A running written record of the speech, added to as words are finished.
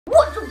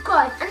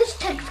guys, and this is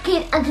Tekkerz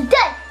Kid, and today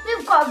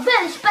we've got a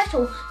very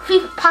special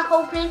FIFA pack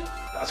opening.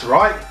 That's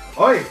right.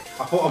 Oi,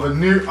 I thought of a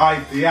new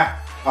idea.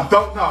 I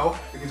don't know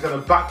if it's going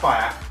to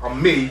backfire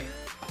on me,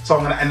 so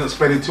I'm going to end up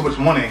spending too much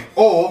money,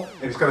 or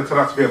if it's going to turn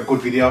out to be a good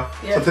video.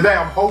 Yeah. So today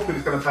I'm hoping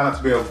it's going to turn out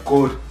to be a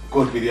good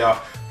video.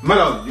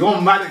 Mello, you're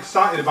mad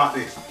excited about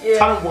this. Yeah.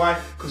 Tell them why,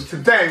 because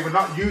today we're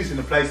not using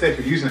the PlayStation,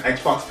 we're using the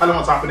Xbox. Tell them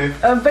what's happening.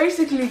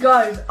 Basically,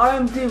 guys, I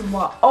am doing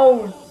my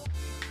own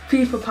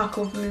FIFA pack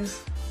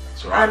openings.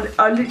 That's right. And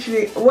I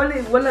literally, when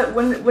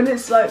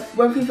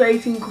FIFA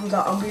 18 comes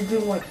out, I'll be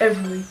doing one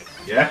every week.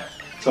 Yeah.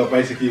 So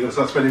basically, you're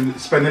gonna start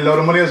spending a load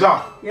of money as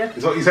well. Yeah.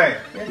 Is what you're saying?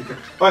 Yeah.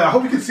 Right, I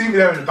hope you can see me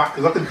there in the back,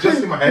 because I can just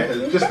see my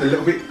head just a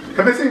little bit.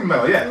 Can they see me,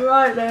 Mel? Yeah.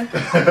 Right there.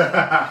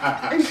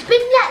 And it's been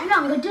that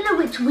long, I don't know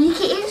which week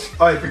it is.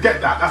 Oh,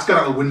 forget that. That's gone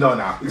out the window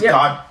now. It's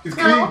gone. It's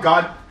clean,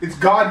 gone. It's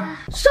gone.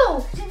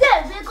 So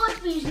today we're going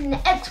to be using the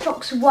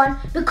Xbox One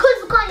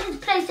because we can't use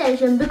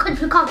PlayStation because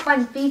we can't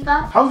find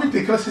FIFA. How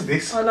ridiculous is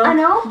this? I know. I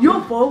know.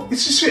 Your fault.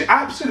 It's just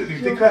absolutely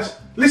ridiculous.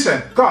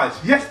 Listen, guys,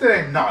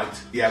 yesterday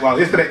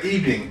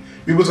evening,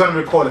 we was going to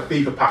record a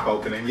FIFA pack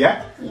opening,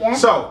 yeah? Yeah.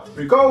 So,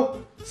 we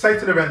go say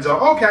to Lorenzo,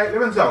 okay,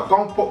 Lorenzo,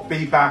 go and put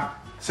FIFA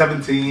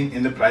 17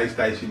 in the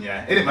PlayStation,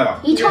 yeah? Innit, Melo?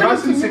 You told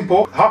nice him and to.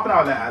 simple. Half an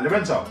hour later,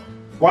 Lorenzo,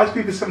 why is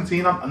FIFA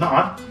 17 not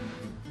on?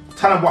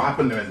 Tell him what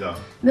happened, Lorenzo.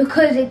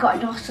 Because it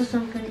got lost or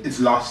something. It's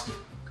lost.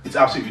 It's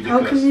absolutely How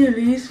ridiculous. can you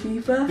lose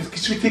FIFA?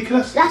 It's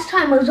ridiculous. Last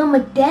time I was on my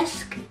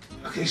desk.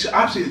 Okay, it's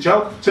absolutely a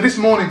joke. So this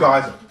morning,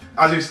 guys,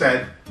 as you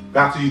said, we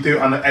have to do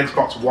it on the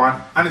Xbox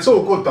One, and it's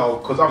all good though,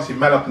 because obviously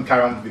Melo can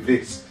carry on with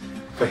this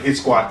for his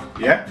squad.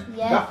 Yeah.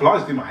 Yeah. That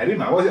flies in my head,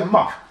 man. What is it, a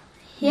moth?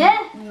 Yeah.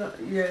 No,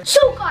 yeah.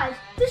 So guys,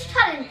 this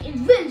challenge is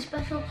really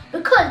special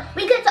because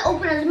we get to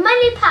open as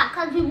many packs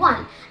as we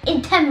want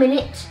in 10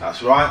 minutes.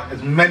 That's right.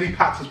 As many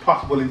packs as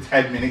possible in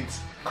 10 minutes.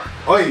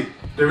 Oi,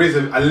 there is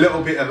a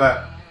little bit of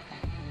a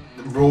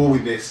rule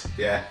with this.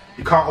 Yeah.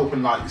 You can't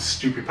open like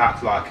stupid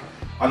packs. Like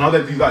I know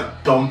they do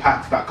like dumb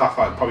packs that cost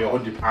like probably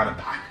 £100 a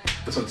pack.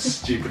 That's something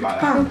stupid like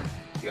that.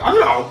 I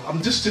don't know,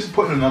 I'm just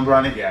putting a number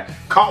on it, yeah.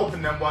 Can't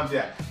open them ones,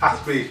 yeah. Has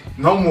to be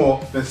no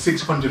more than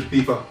 600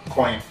 FIFA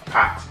coin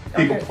packs,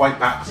 FIFA point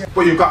packs. Yeah.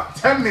 But you've got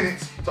 10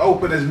 minutes to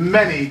open as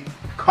many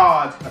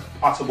cards as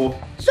possible.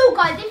 So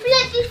guys, if you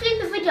like these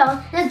FIFA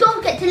videos, then don't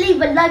forget to leave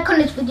a like on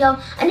this video.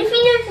 And if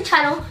you're new to the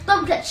channel,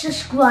 don't forget to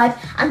subscribe.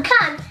 And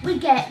can we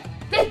get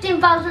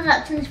 15,000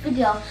 likes in this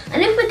video?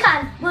 And if we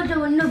can, we'll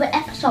do another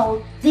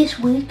episode this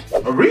week.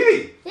 Oh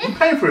really? Yeah. You're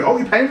paying for it? Oh,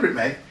 you're paying for it,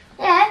 mate?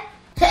 Yeah.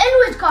 So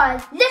anyways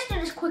guys, let's do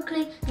this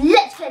quickly.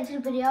 Let's get into the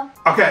video.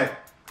 Okay,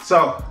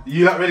 so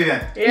you lot ready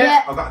then?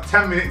 Yeah. I've got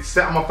 10 minutes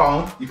set on my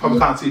phone. You probably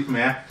can't see from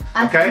here.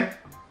 Okay?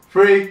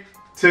 3,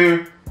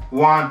 2,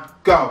 1,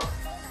 go.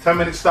 10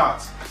 minutes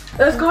starts.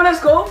 Let's go,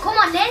 let's go. Come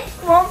on then.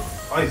 Come on.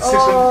 Oh, it's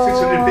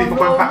 600 FIFA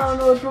coin packs.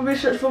 No, it's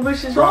rubbish, it's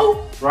rubbish. It's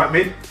Right,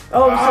 mid.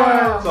 Oh,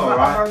 It's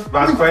alright.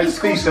 That's great. It's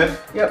decent.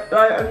 Yep,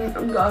 right,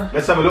 I'm going.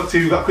 Let's have a look, see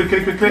you got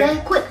quickly. Yeah,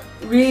 quick.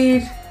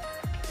 Read.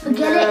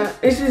 Forget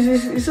it.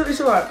 It's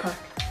alright, pack.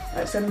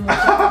 Right, send them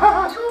It's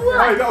alright.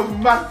 Right, that was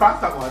mad fast,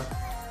 that was.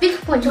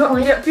 Big point, your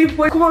point. Yeah,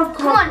 people, come on.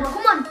 Come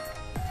on.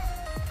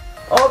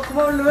 Oh, come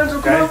on, Lorenzo,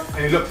 come Okay, on.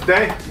 any look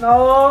today?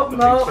 No.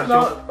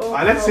 Oh,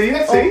 let's see.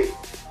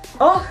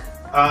 Oh.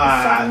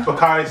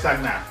 Bakari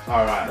Sagna.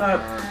 Alright.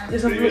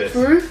 Let's have a look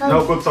through.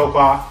 No good so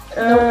far.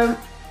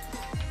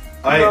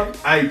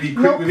 Hey, be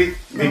quick with it.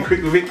 Be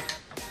quick with it.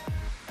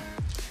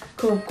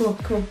 Come on.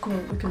 Come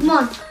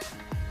on.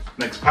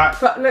 Next pack.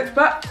 Next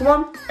pack, come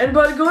on.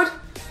 Anybody good?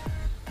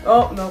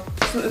 Oh, no.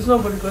 It's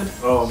nobody good.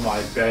 Oh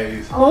my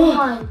days. Oh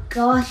my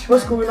gosh.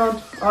 What's going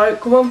on?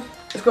 Alright, come on.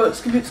 Let's go.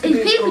 Skip it.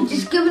 Is people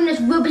just giving us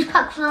rubbish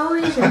packs for no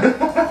reason?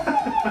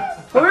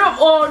 Hurry up.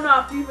 Oh,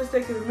 no. FIFA's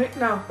taking a mic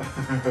now.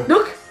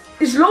 Look.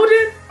 It's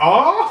loading.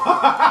 Oh!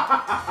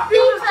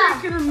 FIFA's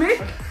taking a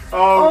mic.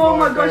 Oh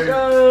my gosh.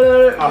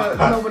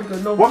 Nobody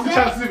good. What's the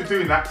chances of it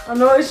doing that? I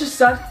know, it's just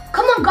sad.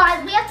 Come on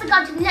guys, we have to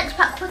go to the next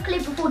pack quickly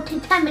before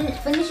 10 minutes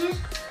finishes.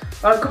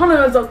 Alright, come on,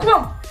 Lorenzo. Come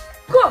on.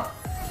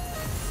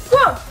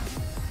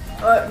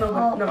 Alright, no.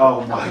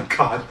 Oh my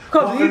god.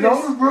 Can't believe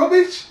this.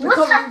 Rubbish.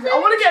 What's happened? I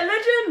want to get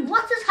legend.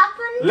 What has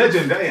happened?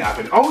 Legend, that ain't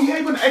happened. Oh yeah,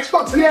 even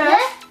Xbox. Yeah.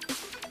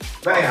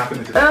 That ain't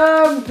happening today.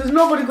 There's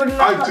nobody good in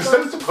that. Just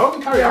send us to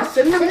come, carry on.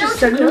 Send them.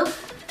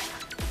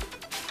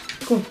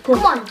 Come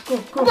on.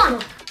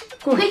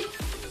 Quick.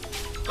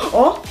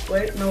 Oh,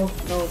 wait, no.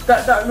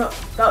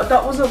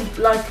 That wasn't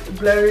like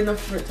blurry enough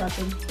for it to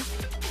happen.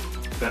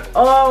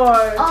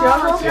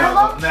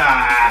 Thiago?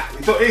 Nah,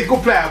 he's a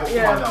good player, but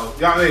come on though.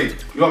 You know what I mean?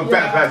 You got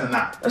better players than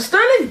that.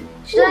 Sterling.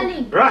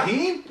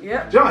 Raheem?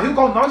 Yeah. Do you know, he'll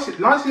go nicely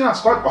in our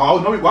squad. Oh,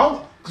 no, he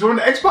won't. Because we're on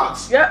the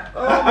Xbox. Yeah.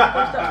 Oh my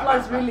gosh, that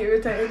fly's really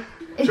irritating.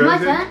 It's my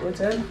turn. Your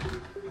turn.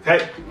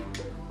 Okay.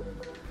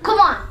 Come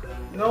on.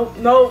 No.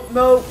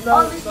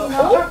 Obviously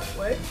no.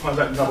 Wait. I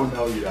don't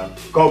know, you know.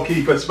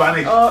 Goalkeeper,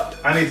 Spanish.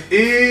 And it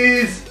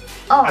is...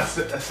 Oh.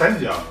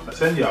 Senyo. I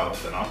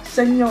don't know.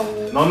 Senor.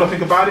 No,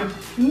 nothing about him?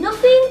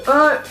 Nothing?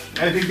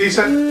 Anything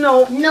decent?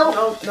 No. No.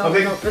 No.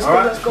 Nothing? Let's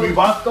Alright, go, let's go. move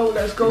on.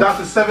 Let's go. Down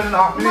to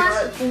 7.5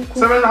 minutes. Alright,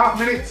 cool. 7.5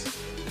 minutes.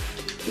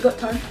 You got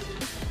time.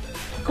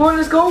 Go on,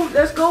 let's go.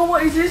 Let's go.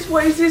 What is this?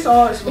 What is this?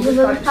 Oh, it's rubbish.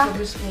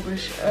 It's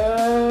rubbish.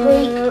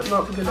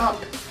 No, forget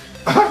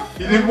it.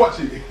 You didn't watch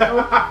it?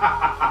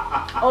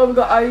 Oh, we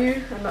got IU,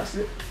 and that's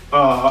it.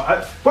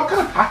 What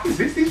kind of pack is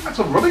this? These packs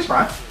are rubbish,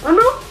 man. I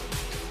know.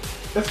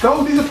 Let's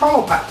go. These are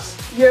promo packs.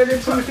 Yeah, they're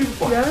What are people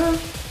for? Yeah.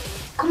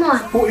 Come on.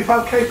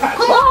 45k packs.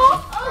 Come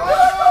on.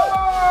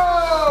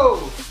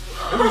 Oh!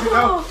 Who is it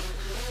now?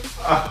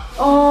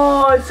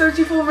 Oh, it's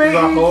 34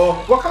 rating.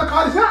 What kind of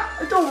card is that?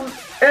 I don't.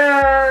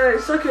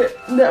 It's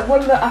like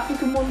one of the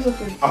African ones, I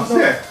think. Oh,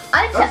 yeah.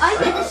 I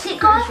get the sick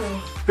card.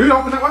 Who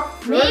opened that one?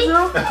 Me?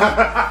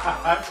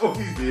 That's all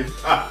he's doing.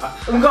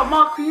 We got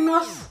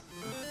Marquinhos.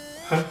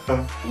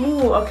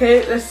 Ooh,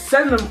 okay, let's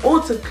send them all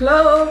to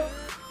club.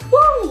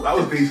 Woo! That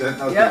was decent.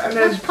 That was Yeah, decent. and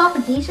then That's proper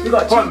decent. we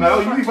got Come on,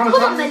 Mel. You need one as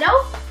Come well. on, Mello.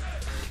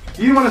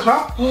 You need one as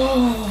well?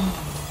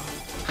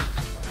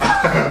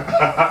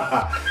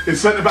 It's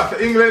sent it back to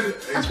England.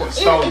 It's what It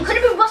sold. could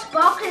have been Ross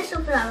Barkley or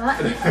something like that.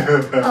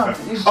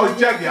 Oh,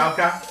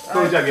 Jagielka.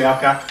 Still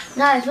Jagielka.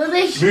 No, it's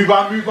rubbish.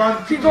 Move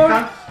on. Keep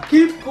going.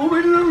 Keep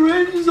going,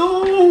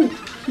 Lorenzo.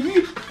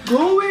 Keep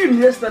going.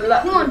 Yes, that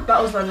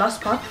was the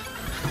last pack.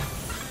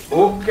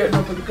 Oh, Getting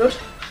up pretty good.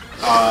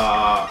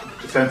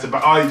 centre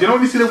back. Oh, do you know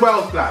when you see the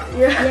Wales flag?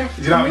 Yeah.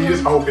 Do you know what you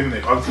just hope in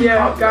it? Obviously, Yeah, you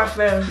can't do Gareth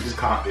that. Bale. You just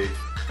can't be.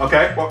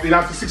 Okay, what? You're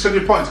down to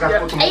 600 points. Guys, Yeah.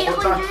 put some more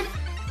points on. 800.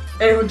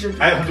 800.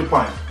 800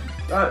 points.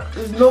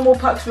 There's no more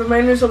packs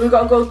remaining, so we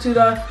gotta go to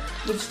the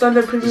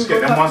standard premium. Just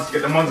get them ones.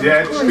 Get them ones.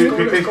 Yeah. Just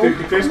quickly.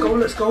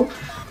 Let's go.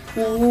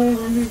 Ooh,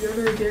 who we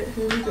gonna get?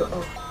 Here we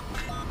go.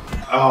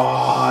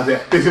 Oh,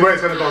 this is where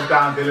it's gonna go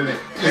downhill, isn't it?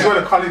 This is where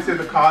the quality of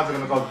the cards are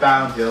gonna go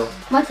downhill.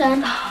 My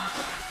turn.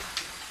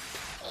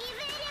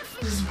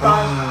 This is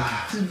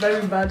bad. This is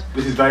very bad.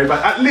 This is very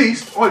bad. At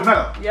least,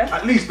 Mello. Yeah.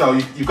 At least though,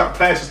 you've got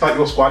players to start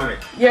your squad in it.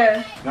 Yeah.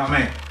 You know what I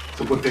mean?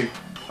 It's a good thing.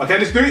 Okay,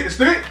 let's do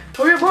it.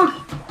 Hurry up, bud.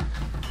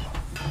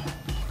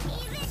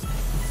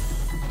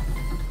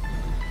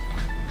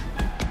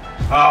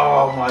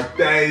 Oh my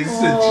days, this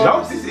is a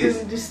joke. This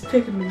is. Just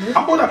take a minute. I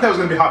thought that player was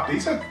gonna be half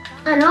decent.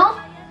 I know.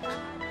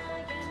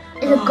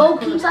 It's a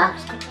goalkeeper.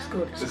 Let's go.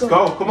 Let's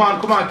go. Come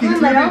on. Keep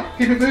it moving.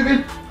 Keep it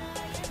moving.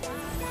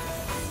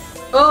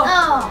 Oh.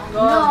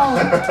 Oh,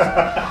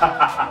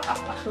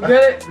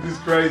 Forget it. This is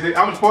crazy.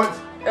 How much points?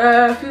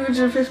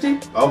 350.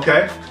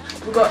 Okay.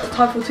 We got a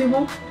time for 2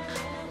 more.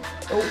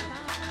 Oh.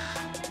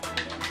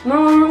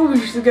 No, we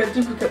used to get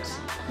duplicates.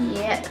 no.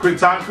 Yeah. Quick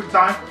time.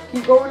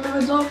 Keep going,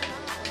 Lorenzo.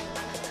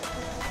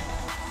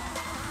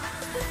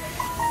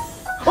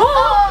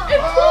 Oh!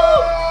 It's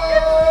full!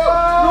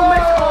 No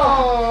mess.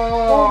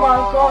 Oh my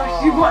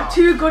gosh, you got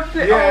 2 good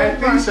players. Yeah,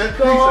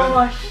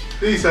 oh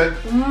decent.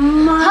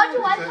 Man. How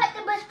do I pick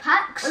the best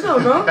packs? I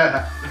don't know.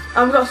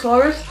 And we got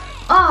Suarez.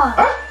 Oh.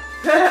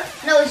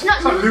 No, it's not.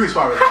 It's not Luis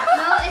Suarez. No,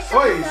 it's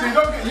not. Oi, so you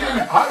don't get you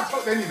high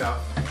top then, you know.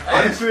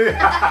 Honestly.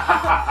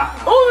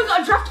 Oh, we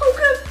got a draft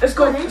token. Let's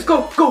go.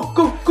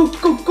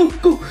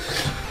 Go.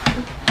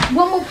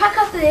 One more pack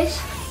after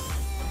this.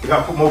 We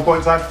gotta put more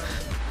points on.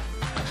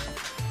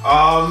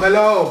 Oh,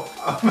 Mello.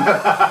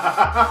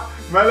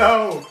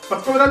 Mello.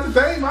 What's going on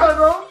today, man?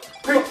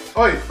 Quick.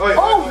 Oi.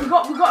 Oh, we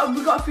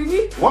got a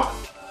thingy. What?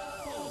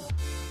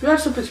 We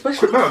have something special.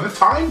 Quick,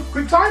 Mello,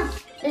 quick time.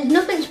 There's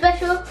nothing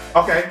special.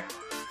 Okay.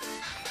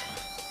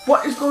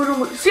 What is going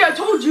on? See, I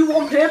told you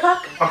 1 player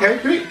pack. Okay,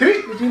 do it.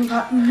 Redeem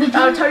pack.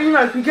 I'll tell you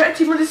now, if we get a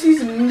team of the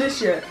season this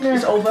year,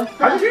 it's over.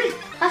 How do you do it?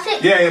 That's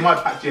it. Yeah, my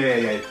pack.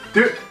 Yeah.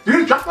 Do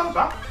the draft one,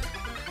 that.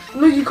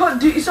 No, you can't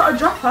do it. It's not a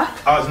draft pack.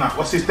 Oh, it's not.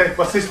 What's this then?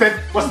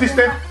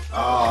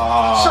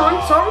 Oh. Sorry.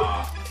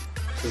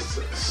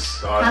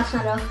 Sorry. That's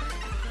not enough.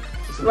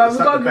 Right, we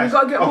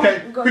gotta get more. Okay,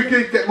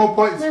 quickly get more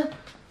points. Yeah.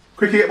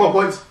 Quickly get more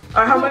points.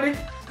 How many?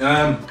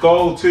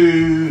 Go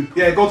to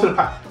the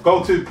pack.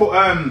 Go to put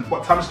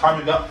what time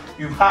you got?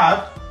 You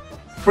have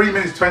 3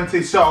 minutes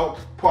 20. So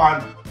put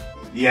on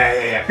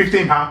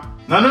 £15.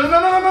 No.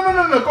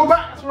 Go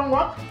back. That's the wrong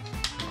one.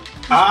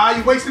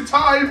 You wasted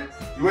time.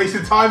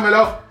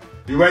 Mello.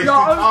 You wasted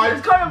time.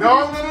 It's kind of No.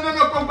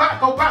 Go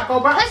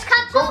back. Let's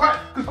cancel. Go back.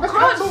 I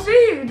can't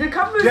see. The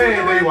camera's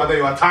Yeah, there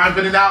you are. Time's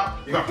running out.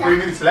 You got 3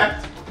 minutes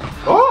left.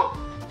 Oh.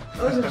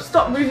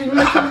 Stop moving,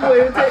 looking for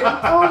you.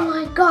 Oh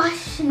my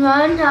gosh,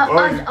 man.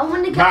 I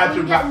want to get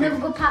another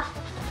good pack.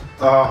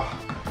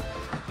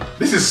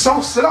 This is so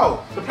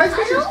slow. The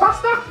PlayStation's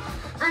faster.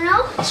 I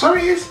know. I swear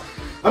it is.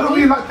 I don't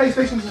really like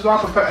PlayStations as well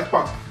compared to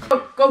Xbox.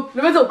 Go,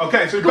 Lorenzo.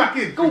 Okay, so we're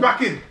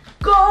back in.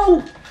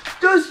 Go.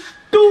 Just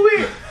do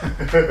it.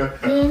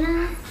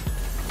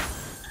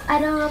 I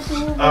don't know if to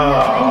move. I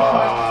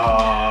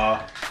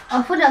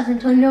thought that was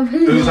Antonio.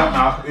 Who's that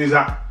now? Who's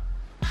that?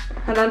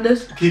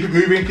 Hernandez. Keep it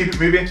moving.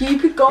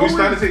 Keep it going. Whose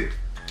turn is it?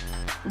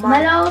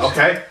 Mello.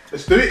 Okay,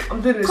 let's do it.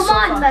 I'm doing this. Come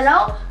on,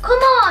 Mello. Come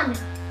on.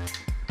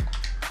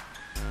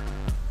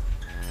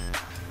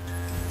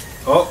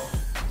 Oh,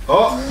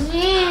 Oh.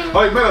 Yeah.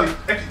 Oh, Mello,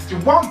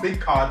 one big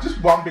card,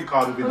 just one big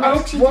card would be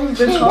nice. One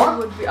big card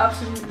would be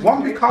absolutely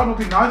One big card would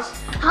be nice.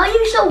 How are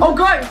you so? Oh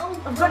guys,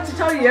 I've got to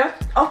tell you, yeah,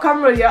 off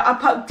camera, yeah, I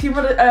packed team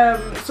of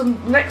the, some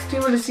next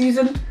team of the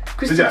season.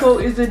 Christopher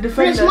is the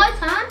defender. It's my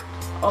turn.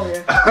 Oh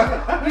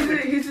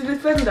yeah. he's a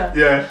defender.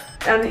 Yeah.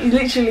 And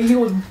he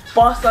was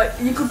boss, like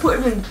you could put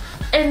him in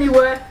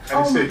anywhere. He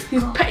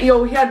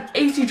had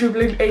 80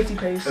 dribbling, 80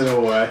 pace. No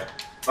way.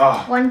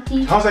 Oh.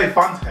 20. Jose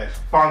Fonte.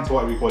 Fonte,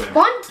 what we call him.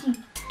 20.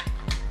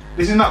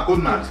 This is not good,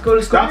 man. Let's go.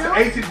 Down to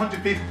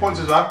 1800 FIFA points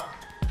as well.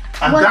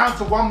 And down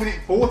to 1 minute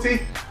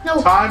 40.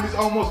 No. Time is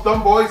almost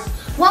done, boys.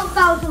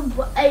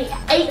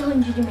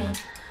 1,800 you mean.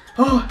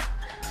 Oh,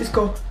 just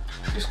go.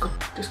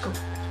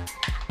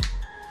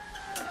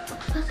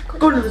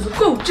 Go, Lovell,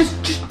 go,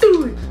 just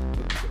do it.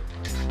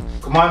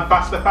 Come on,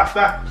 faster.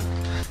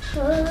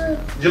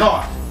 You know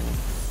what?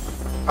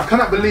 I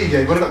cannot believe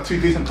you've only got 2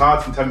 decent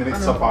cards in 10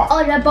 minutes so far.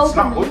 Oh, they're both it's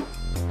not good.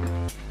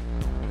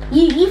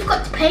 You've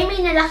got to pay me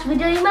in the last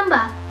video, you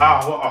remember?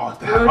 Oh,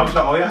 damn, I'm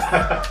not, oh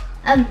yeah.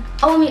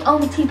 Owe me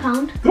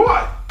 £2. Do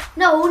I?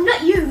 No,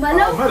 not you,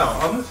 Mello. Oh, Mello,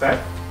 I'm gonna say.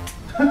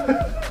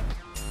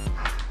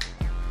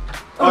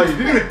 Oh, you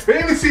didn't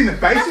even see the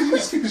face, you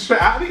just keep it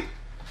straight out of it.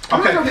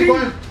 Okay, keep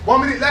going.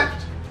 1 minute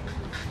left.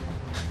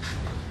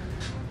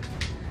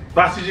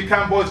 Fast as you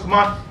can, boys, come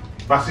on.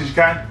 Fast as you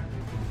can.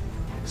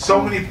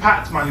 So many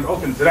packs, man, you've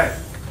opened today.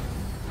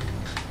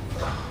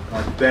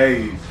 My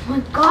days. Oh my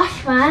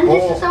gosh, man,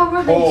 this is so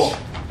rubbish.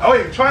 Oh,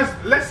 wait,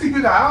 let's see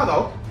who they are,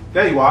 though.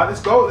 There you are,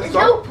 let's go. There's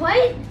no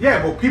point.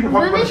 Yeah, but people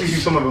probably want to see who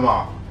some of them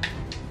are.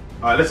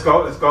 Alright, let's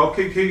go.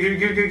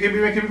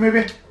 Keep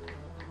moving.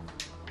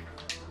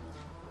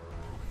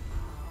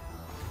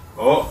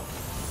 Oh.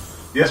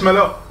 Yes,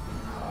 Mello?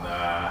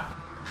 Nah.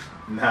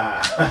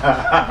 Nah.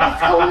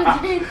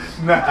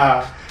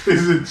 This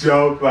is a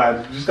joke,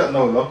 man. You just got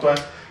no luck, man.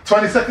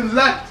 20 seconds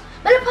left.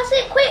 Mello, pass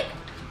it quick.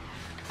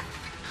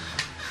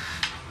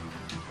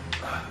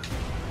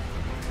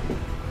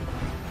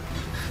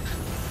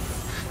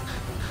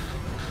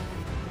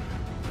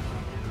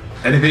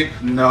 Anything?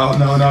 No.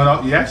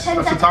 Yes,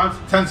 that's the time.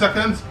 10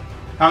 seconds.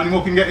 How many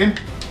more can you get in?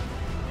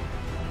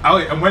 Oh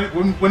wait, and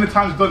when the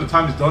time is done, the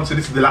time is done. So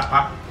this is the last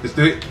pack. Let's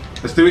do it.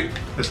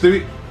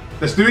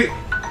 That's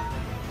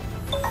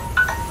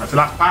the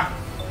last pack.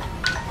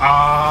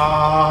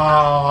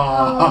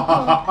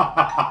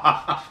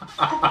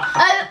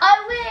 I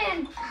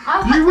win.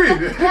 You win?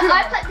 Yeah, I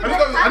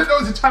didn't know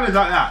it was a challenge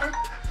like that.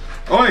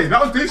 Oi,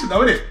 that was decent though,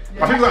 wasn't it?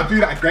 Yeah. I think we gotta do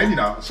that again, you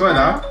know. Sorry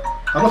now.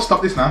 I'm gonna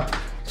stop this now.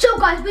 So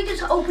guys, we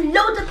just opened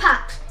loads of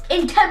packs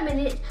in 10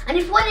 minutes, and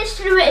if you want us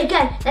to do it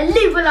again, then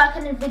leave a like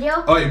on the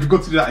video. Oh, it'd be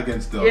good to do that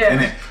again still,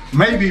 innit?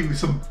 Maybe with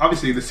some,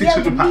 obviously the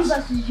 600 packs. Yeah,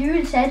 versus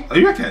you said. Oh,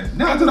 you reckon?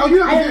 No, I don't know. You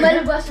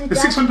know. The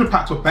 600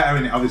 packs were better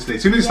in it, obviously.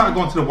 As soon as you start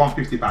going to the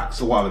 150 packs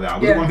or whatever they are,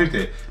 with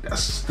 150,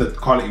 that's the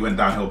quality went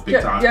downhill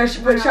big time. Yeah,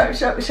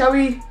 shall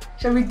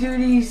we do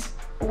these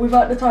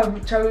without the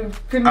time? Shall we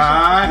finish?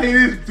 He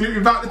is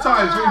without the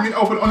time. So we mean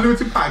open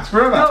unlimited packs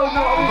forever. No.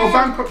 Go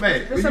bankrupt,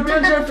 mate. The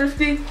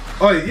 750.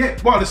 Oh yeah,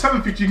 well the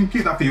 750 you can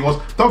keep that for yours.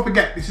 Don't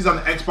forget this is on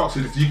the Xbox, so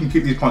you can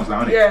keep these points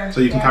now, innit? Yeah.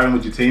 So you can carry on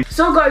with your team.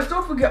 So guys,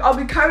 don't forget I'll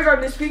be carrying on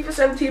this FIFA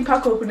 17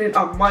 pack opening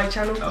on my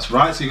channel. That's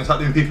right. So you can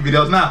start doing FIFA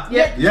videos now.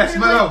 Yeah. Yes,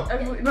 Mello.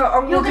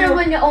 You're gonna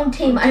win your own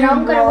team, and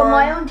I'm gonna win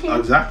my own team.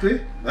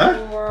 Exactly. Huh?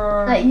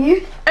 Like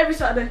you. Every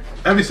Saturday.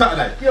 Every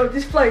Saturday. Yo,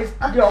 this plays.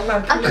 Yo,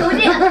 man. I'm doing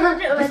it. I'm doing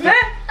it already.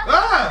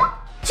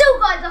 So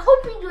guys, I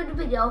hope you enjoyed the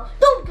video.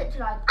 Don't forget to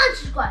like and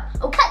subscribe.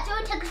 I'll catch you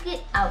in Tekkerz Kid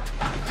out.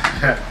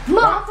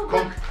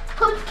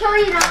 Come to kill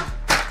you now.